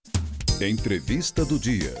Entrevista do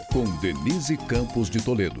dia com Denise Campos de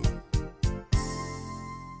Toledo.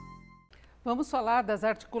 Vamos falar das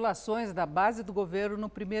articulações da base do governo no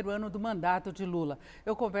primeiro ano do mandato de Lula.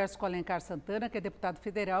 Eu converso com Alencar Santana, que é deputado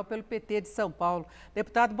federal pelo PT de São Paulo.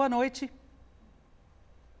 Deputado, boa noite.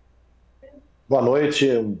 Boa noite,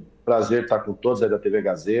 um prazer estar com todos aí da TV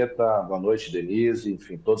Gazeta. Boa noite, Denise,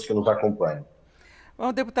 enfim, todos que nos acompanham.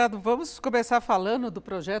 Bom, deputado, vamos começar falando do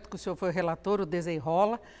projeto que o senhor foi relator, o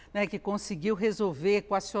Desenrola, né, que conseguiu resolver,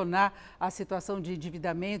 equacionar a situação de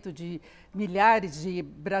endividamento de milhares de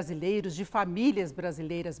brasileiros, de famílias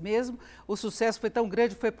brasileiras mesmo. O sucesso foi tão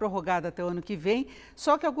grande que foi prorrogado até o ano que vem,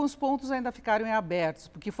 só que alguns pontos ainda ficaram em abertos,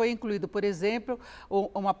 porque foi incluído, por exemplo,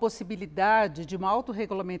 uma possibilidade de uma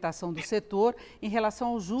autorregulamentação do setor em relação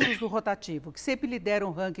aos juros do rotativo, que sempre lidera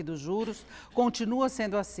um ranking dos juros, continua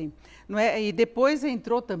sendo assim, não é? E depois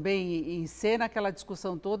entrou também em cena aquela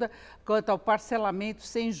discussão toda quanto ao parcelamento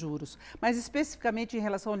sem juros. Mas especificamente em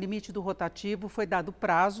relação ao limite do rotativo, foi dado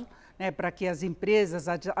prazo, né, para que as empresas,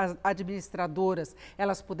 as administradoras,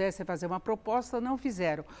 elas pudessem fazer uma proposta, não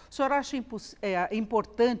fizeram. O senhor acha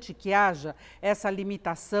importante que haja essa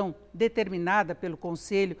limitação determinada pelo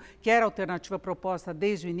Conselho, que era a alternativa proposta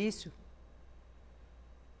desde o início?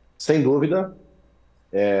 Sem dúvida,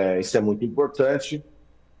 isso é muito importante.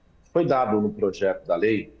 Foi dado no projeto da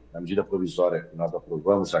lei, na medida provisória que nós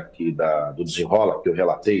aprovamos aqui do Desenrola, que eu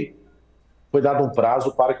relatei, foi dado um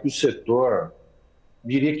prazo para que o setor,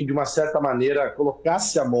 diria que de uma certa maneira,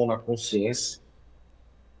 colocasse a mão na consciência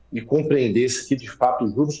e compreendesse que, de fato,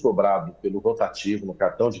 os juros cobrados pelo rotativo no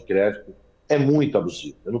cartão de crédito é muito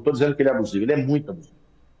abusivo. Eu não estou dizendo que ele é abusivo, ele é muito abusivo,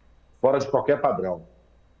 fora de qualquer padrão.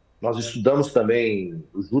 Nós estudamos também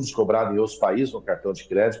os juros cobrados em outros países no cartão de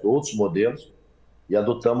crédito, outros modelos, e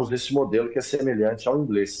adotamos esse modelo que é semelhante ao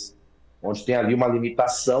inglês, onde tem ali uma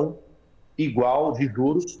limitação igual de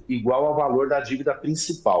juros, igual ao valor da dívida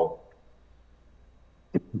principal.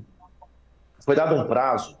 Foi dado um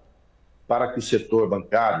prazo para que o setor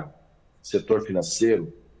bancário, setor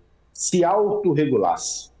financeiro, se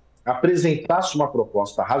autorregulasse, apresentasse uma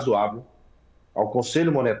proposta razoável ao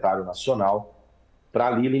Conselho Monetário Nacional para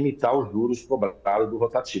ali limitar os juros cobrados do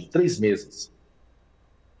rotativo. 3 meses.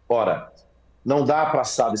 Ora, não dá para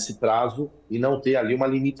passar esse prazo e não ter ali uma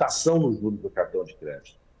limitação nos juros do cartão de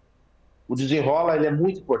crédito. O Desenrola ele é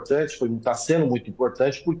muito importante, está sendo muito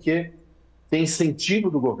importante, porque tem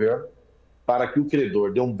incentivo do governo para que o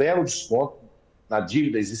credor dê um belo desconto na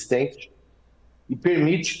dívida existente e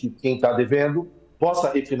permite que quem está devendo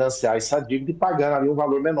possa refinanciar essa dívida e pagar ali um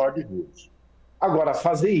valor menor de juros. Agora,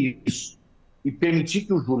 fazer isso e permitir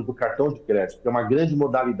que os juros do cartão de crédito, que é uma grande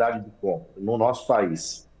modalidade de compra no nosso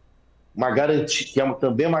país, uma garantia, que é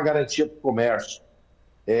também uma garantia para o comércio,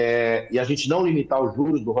 e a gente não limitar os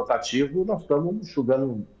juros do rotativo, nós estamos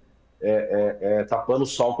enxugando, tapando o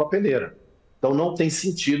sol com a peneira. Então, não tem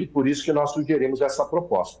sentido, por isso que nós sugerimos essa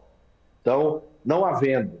proposta. Então, não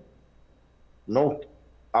havendo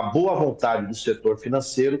a boa vontade do setor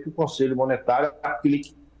financeiro, que o Conselho Monetário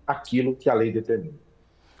aplique aquilo que a lei determina.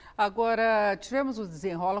 Agora, tivemos o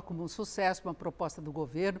Desenrola como um sucesso, uma proposta do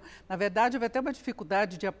governo. Na verdade, houve até uma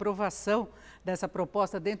dificuldade de aprovação dessa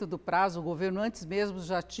proposta dentro do prazo. O governo, antes mesmo,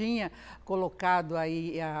 já tinha colocado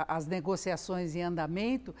aí as negociações em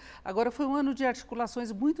andamento. Agora, foi um ano de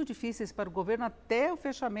articulações muito difíceis para o governo até o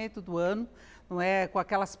fechamento do ano, não é? Com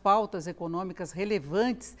aquelas pautas econômicas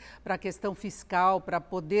relevantes para a questão fiscal, para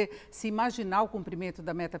poder se imaginar o cumprimento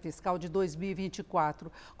da meta fiscal de 2024.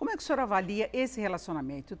 Como é que o senhor avalia esse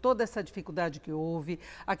relacionamento? Toda essa dificuldade que houve,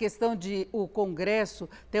 a questão de o Congresso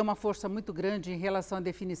ter uma força muito grande em relação à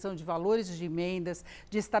definição de valores de emendas,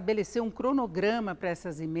 de estabelecer um cronograma para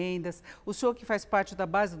essas emendas. O senhor que faz parte da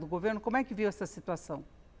base do governo, como é que viu essa situação?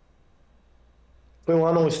 Foi um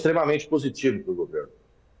ano extremamente positivo para o governo.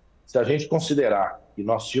 Se a gente considerar que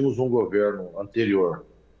nós tínhamos um governo anterior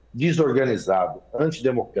desorganizado,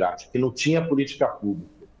 antidemocrático, que não tinha política pública,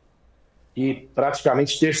 que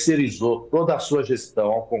praticamente terceirizou toda a sua gestão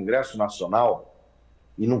ao Congresso Nacional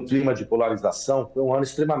e num clima de polarização, foi um ano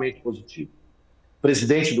extremamente positivo.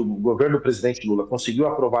 O governo do presidente Lula conseguiu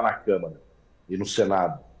aprovar na Câmara e no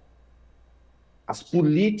Senado as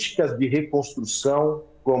políticas de reconstrução,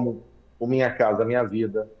 como o Minha Casa Minha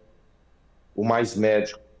Vida, o Mais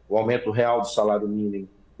Médico, o aumento real do salário mínimo,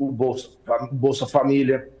 o Bolsa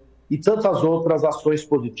Família e tantas outras ações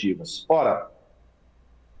positivas. Ora,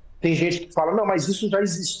 tem gente que fala, não, mas isso já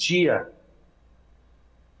existia.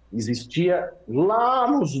 Existia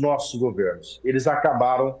lá nos nossos governos. Eles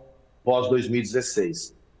acabaram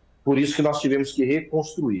pós-2016. Por isso que nós tivemos que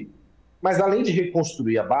reconstruir. Mas além de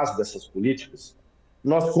reconstruir a base dessas políticas,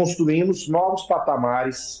 nós construímos novos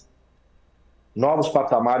patamares novos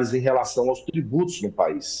patamares em relação aos tributos no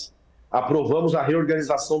país. Aprovamos a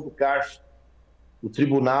reorganização do CARF, o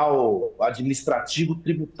Tribunal Administrativo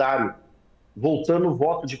Tributário, voltando o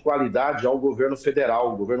voto de qualidade ao governo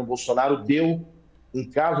federal. O governo Bolsonaro deu, em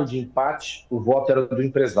caso de empate, o voto era do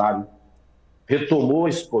empresário. Retomou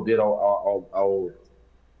esse poder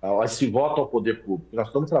esse voto ao poder público. Nós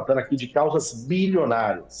estamos tratando aqui de causas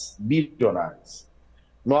bilionárias, bilionárias.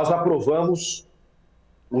 Nós aprovamos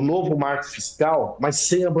o novo marco fiscal, mas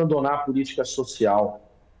sem abandonar a política social.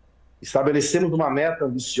 Estabelecemos uma meta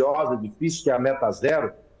ambiciosa, difícil, que é a meta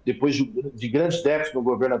zero, depois de grandes déficits no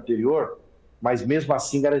governo anterior, mas mesmo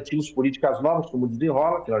assim garantimos políticas novas, como o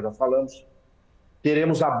desenrola, que nós já falamos.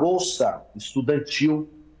 Teremos a bolsa estudantil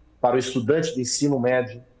para o estudante de ensino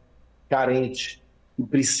médio carente, que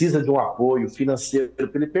precisa de um apoio financeiro para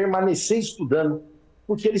ele permanecer estudando,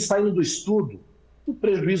 porque ele saindo do estudo, o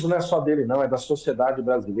prejuízo não é só dele, não, é da sociedade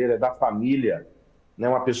brasileira, é da família. Né?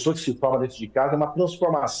 Uma pessoa que se forma dentro de casa é uma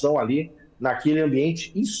transformação ali naquele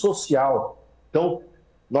ambiente e social. Então,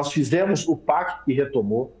 nós fizemos o pacto que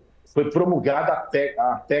retomou, foi promulgada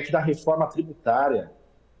a PEC da reforma tributária.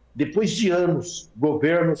 Depois de anos,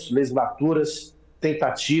 governos, legislaturas,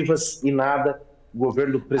 tentativas e nada, o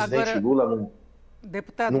governo do presidente Lula num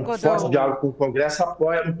forte diálogo com o Congresso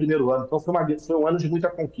apoia no primeiro ano. Então foi um ano de muita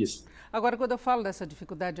conquista. Agora, quando eu falo dessa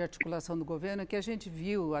dificuldade de articulação do governo, é que a gente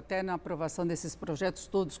viu até na aprovação desses projetos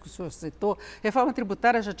todos que o senhor citou, reforma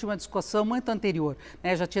tributária já tinha uma discussão muito anterior,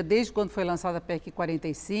 né? Já tinha desde quando foi lançada a PEC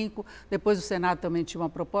 45, depois o Senado também tinha uma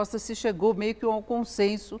proposta, se chegou meio que ao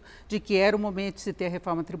consenso de que era o momento de se ter a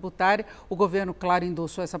reforma tributária. O governo, claro,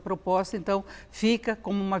 endossou essa proposta, então fica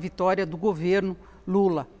como uma vitória do governo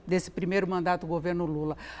Lula, desse primeiro mandato do governo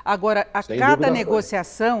Lula. Agora, a cada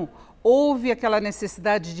negociação, houve aquela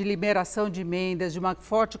necessidade de liberação de emendas, de uma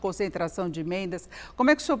forte concentração de emendas. Como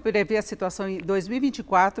é que o senhor prevê a situação em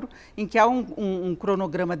 2024, em que há um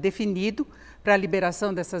cronograma definido para a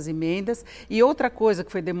liberação dessas emendas? E outra coisa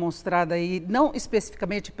que foi demonstrada aí, não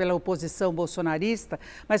especificamente pela oposição bolsonarista,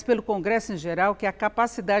 mas pelo Congresso em geral, que é a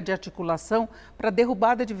capacidade de articulação para a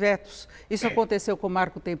derrubada de vetos. Isso aconteceu com o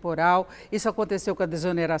marco temporal, isso aconteceu com a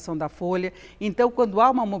desoneração da folha. Então, quando há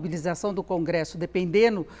uma mobilização do Congresso,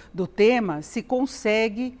 dependendo do tema, se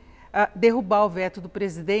consegue derrubar o veto do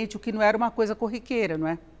presidente, o que não era uma coisa corriqueira, não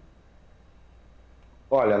é?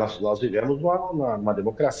 Olha, nós vivemos uma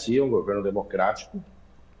democracia, um governo democrático.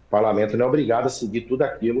 O parlamento não é obrigado a seguir tudo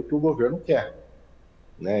aquilo que o governo quer.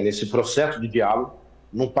 Né? Nesse processo de diálogo,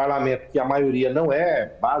 num parlamento que a maioria não é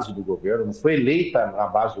base do governo, não foi eleita na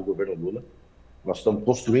base do governo Lula, nós estamos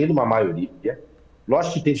construindo uma maioria.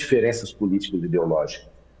 Lógico que tem diferenças políticas e ideológicas.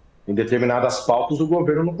 Em determinadas pautas, o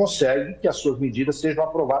governo não consegue que as suas medidas sejam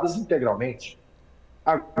aprovadas integralmente.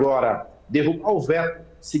 Agora, derrubar o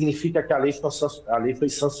veto significa que a lei foi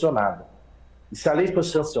sancionada. E se a lei foi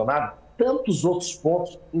sancionada, tantos outros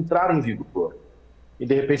pontos entraram em vigor. E,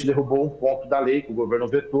 de repente, derrubou um ponto da lei que o governo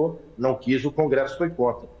vetou, não quis, o Congresso foi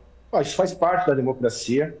contra. Isso faz parte da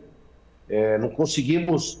democracia. Não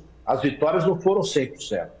conseguimos... As vitórias não foram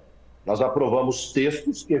 100%. Nós aprovamos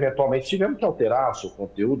textos que, eventualmente, tivemos que alterar o seu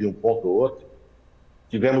conteúdo de um ponto ou outro.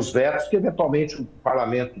 Tivemos vetos que, eventualmente, o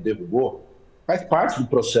parlamento derrubou. Faz parte do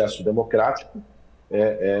processo democrático,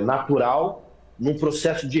 natural, num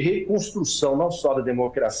processo de reconstrução não só da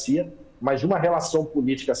democracia, mas de uma relação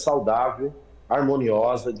política saudável,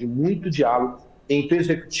 harmoniosa, de muito diálogo entre o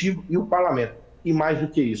Executivo e o Parlamento. E mais do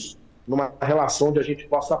que isso, numa relação onde a gente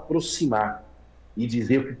possa aproximar e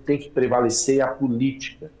dizer o que tem que prevalecer é a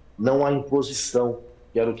política, não a imposição,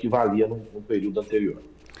 que era o que valia no período anterior.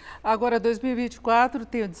 Agora, 2024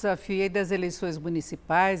 tem o desafio aí das eleições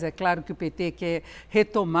municipais. É claro que o PT quer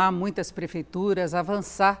retomar muitas prefeituras,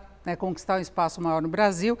 avançar, né, conquistar um espaço maior no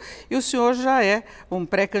Brasil. E o senhor já é um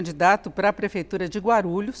pré-candidato para a prefeitura de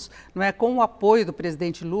Guarulhos, não é, com o apoio do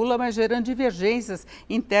presidente Lula, mas gerando divergências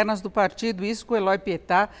internas do partido. Isso com o Eloy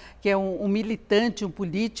Pietá, que é um militante, um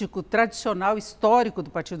político tradicional, histórico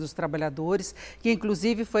do Partido dos Trabalhadores, que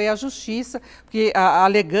inclusive foi à justiça,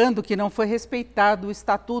 alegando que não foi respeitado o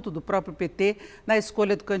estatuto do próprio PT na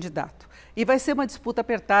escolha do candidato. E vai ser uma disputa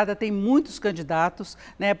apertada, tem muitos candidatos,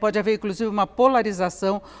 né? Pode haver inclusive uma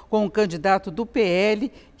polarização com o candidato do PL,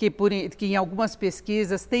 que em algumas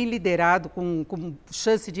pesquisas tem liderado com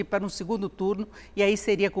chance de ir para um segundo turno, e aí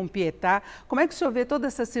seria com Pietá. Como é que o senhor vê toda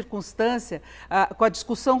essa circunstância, com a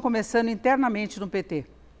discussão começando internamente no PT?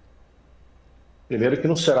 Primeiro que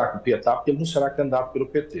não será com Pietá, porque ele não será candidato pelo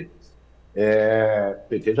PT. O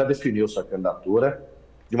PT já definiu sua candidatura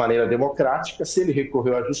de maneira democrática. Se ele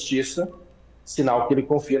recorreu à justiça, sinal que ele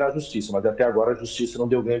confia na justiça, mas até agora a justiça não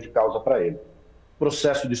deu ganho de causa para ele.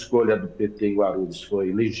 processo de escolha do PT em Guarulhos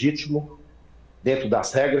foi legítimo, dentro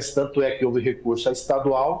das regras, tanto é que houve recurso à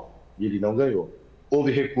estadual e ele não ganhou.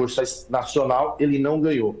 Houve recurso à nacional, ele não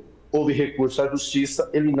ganhou. Houve recurso à justiça,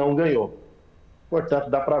 ele não ganhou. Portanto,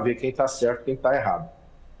 dá para ver quem está certo e quem está errado.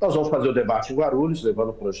 Nós vamos fazer o debate em Guarulhos, levando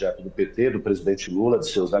o projeto do PT, do presidente Lula, de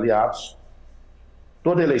seus aliados.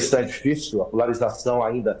 Toda eleição é difícil, a polarização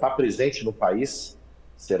ainda está presente no país,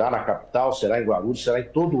 será na capital, será em Guarulhos, será em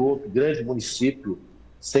todo outro grande município,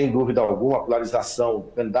 sem dúvida alguma, a polarização, o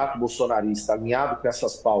candidato bolsonarista alinhado com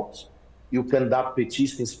essas pautas e o candidato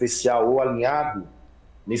petista em especial, ou alinhado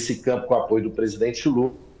nesse campo com o apoio do presidente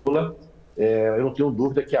Lula, eu não tenho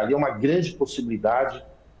dúvida que ali é uma grande possibilidade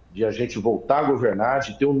de a gente voltar a governar,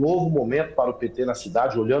 de ter um novo momento para o PT na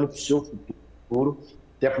cidade, olhando para o seu futuro,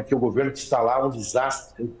 até porque o governo que está lá é um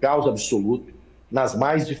desastre, um caos absoluto, nas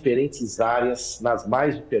mais diferentes áreas,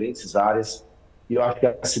 e eu acho que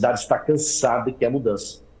a cidade está cansada e quer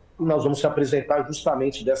mudança. E nós vamos se apresentar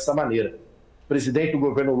justamente dessa maneira. O presidente do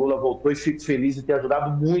governo Lula voltou e fico feliz de ter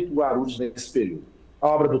ajudado muito Guarulhos nesse período. A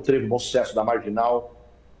obra do Trevo Bom Sucesso da Marginal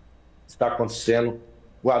está acontecendo.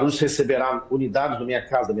 Guarulhos receberá unidades do Minha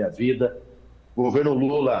Casa Minha Vida. O governo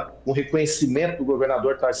Lula, com reconhecimento do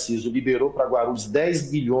governador Tarcísio, liberou para Guarulhos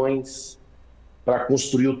 10 bilhões para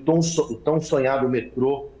construir o tão sonhado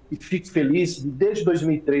metrô. E fico feliz de, desde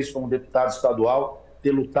 2003, como deputado estadual,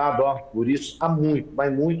 ter lutado por isso há muito,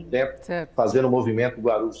 mas muito tempo, fazendo o movimento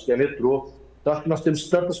Guarulhos, que é metrô. Então, acho que nós temos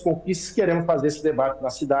tantas conquistas, queremos fazer esse debate na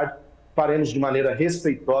cidade, faremos de maneira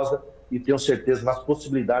respeitosa e tenho certeza nas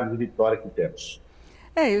possibilidades de vitória que temos.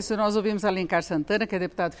 É isso, nós ouvimos Alencar Santana, que é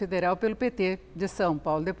deputado federal pelo PT de São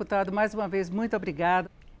Paulo. Deputado, mais uma vez, muito obrigado.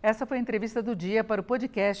 Essa foi a entrevista do dia para o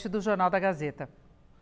podcast do Jornal da Gazeta.